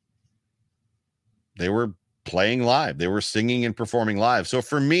falsettos. They were playing live. They were singing and performing live. So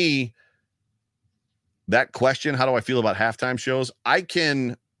for me, that question, how do I feel about halftime shows? I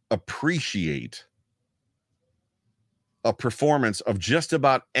can appreciate a performance of just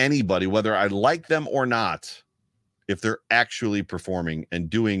about anybody, whether I like them or not, if they're actually performing and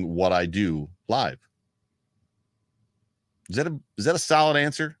doing what I do live. Is that a solid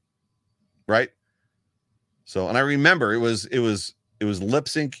answer? Right? So, and I remember it was lip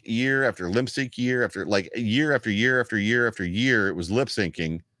sync year after lip sync year after, like, year after year after year after year. It was lip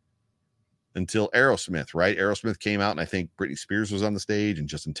syncing until Aerosmith, right? Aerosmith came out, and I think Britney Spears was on the stage and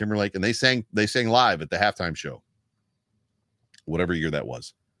Justin Timberlake, and they sang live at the halftime show, whatever year that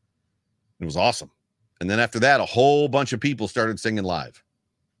was. It was awesome. And then after that, a whole bunch of people started singing live.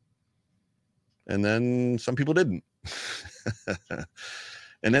 And then some people didn't.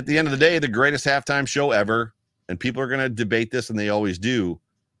 And at the end of the day, the greatest halftime show ever, and people are going to debate this, and they always do.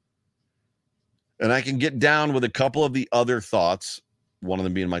 And I can get down with a couple of the other thoughts, one of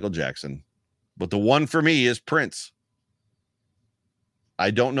them being Michael Jackson. But the one for me is Prince. I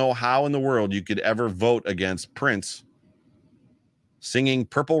don't know how in the world you could ever vote against Prince singing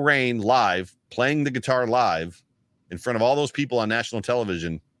Purple Rain live, playing the guitar live in front of all those people on national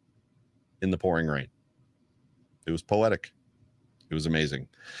television in the pouring rain. It was poetic. It was amazing.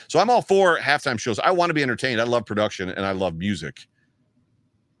 So I'm all for halftime shows. I want to be entertained. I love production and I love music,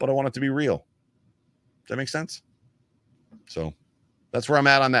 but I want it to be real. Does that make sense? So that's where I'm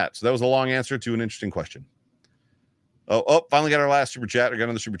at on that. So that was a long answer to an interesting question. Finally got our last super chat. I got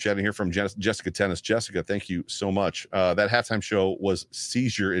another super chat in here from Jessica Tennis. Jessica, thank you so much. That halftime show was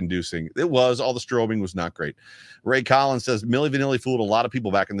seizure inducing. It was. All the strobing was not great. Ray Collins says Milli Vanilli fooled a lot of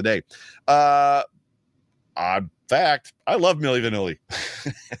people back in the day. Odd fact, I love Milli Vanilli.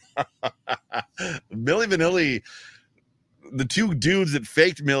 Milli Vanilli, the 2 dudes that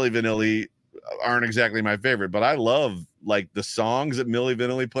faked Milli Vanilli aren't exactly my favorite, but I love, like, the songs that Milli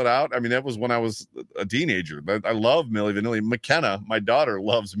Vanilli put out. I mean, that was when I was a teenager. I love Milli Vanilli. McKenna, my daughter,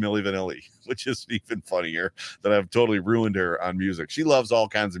 loves Milli Vanilli, which is even funnier that I've totally ruined her on music. She loves all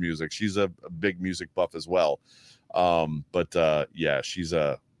kinds of music. She's a big music buff as well. Yeah, she's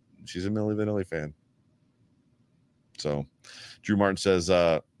a Milli Vanilli fan. So Drew Martin says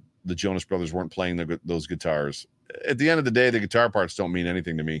the Jonas Brothers weren't playing those guitars. At the end of the day, the guitar parts don't mean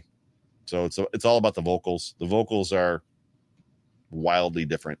anything to me. So it's all about the vocals. The vocals are wildly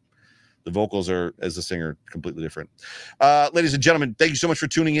different. The vocals are, as a singer, completely different. Ladies and gentlemen, thank you so much for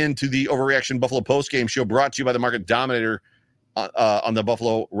tuning in to the Overreaction Buffalo Postgame Show, brought to you by the Market Dominator on the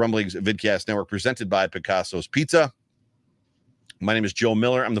Buffalo Rumblings Vidcast Network, presented by Picasso's Pizza. My name is Joe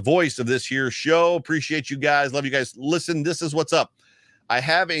Miller. I'm the voice of this here show. Appreciate you guys. Love you guys. Listen, this is what's up. I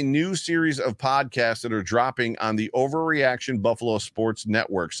have a new series of podcasts that are dropping on the Overreaction Buffalo Sports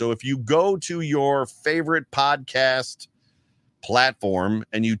Network. So if you go to your favorite podcast platform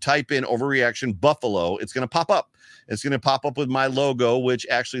and you type in Overreaction Buffalo, it's going to pop up. It's going to pop up with my logo, which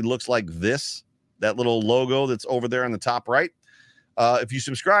actually looks like this, that little logo that's over there on the top right. If you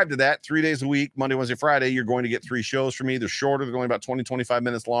subscribe to that 3 days a week, Monday, Wednesday, Friday, you're going to get 3 shows from me. They're shorter. They're only about 20, 25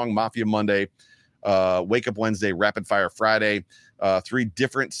 minutes long. Mafia Monday, Wake Up Wednesday, Rapid Fire Friday, 3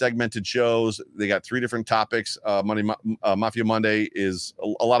 different segmented shows. They got 3 different topics. Mafia Monday is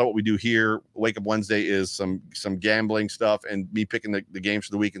a lot of what we do here. Wake Up Wednesday is some gambling stuff and me picking the games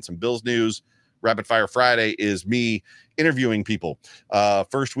for the week and some Bills news. Rapid Fire Friday is me interviewing people.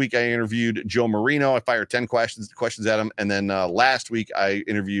 First week I interviewed Joe Marino. I fired 10 questions at him. And then last week I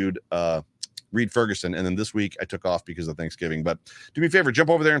interviewed Reed Ferguson. And then this week I took off because of Thanksgiving. But do me a favor, jump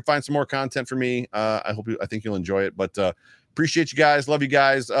over there and find some more content for me. I think you'll enjoy it. But appreciate you guys. Love you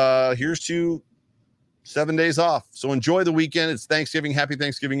guys. Here's to 7 days off. So enjoy the weekend. It's Thanksgiving. Happy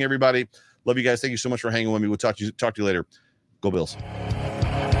Thanksgiving, everybody. Love you guys. Thank you so much for hanging with me. We'll talk to you later. Go Bills.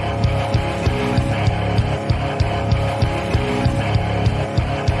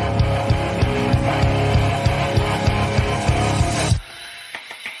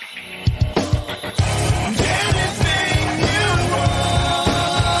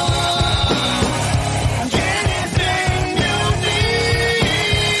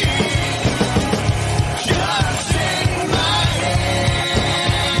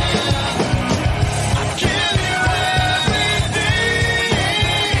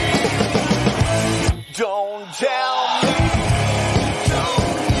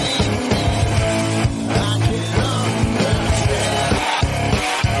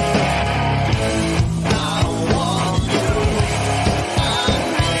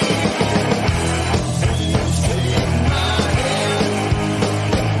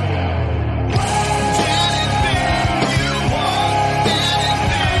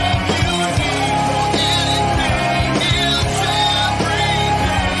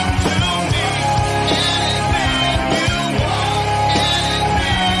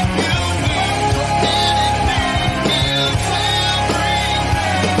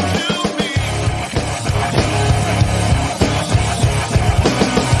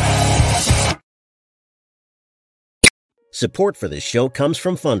 Support for this show comes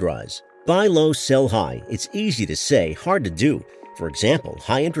from Fundrise. Buy low, sell high. It's easy to say, hard to do. For example,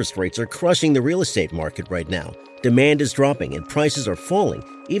 high interest rates are crushing the real estate market right now. Demand is dropping and prices are falling,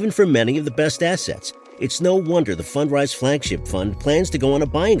 even for many of the best assets. It's no wonder the Fundrise Flagship Fund plans to go on a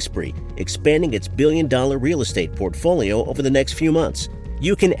buying spree, expanding its billion-dollar real estate portfolio over the next few months.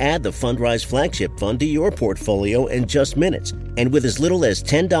 You can add the Fundrise Flagship Fund to your portfolio in just minutes, and with as little as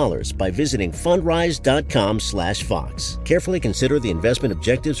 $10 by visiting fundrise.com/Fox. Carefully consider the investment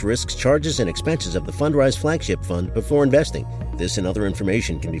objectives, risks, charges, and expenses of the Fundrise Flagship Fund before investing. This and other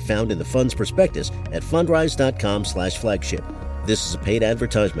information can be found in the fund's prospectus at fundrise.com/flagship. This is a paid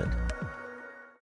advertisement.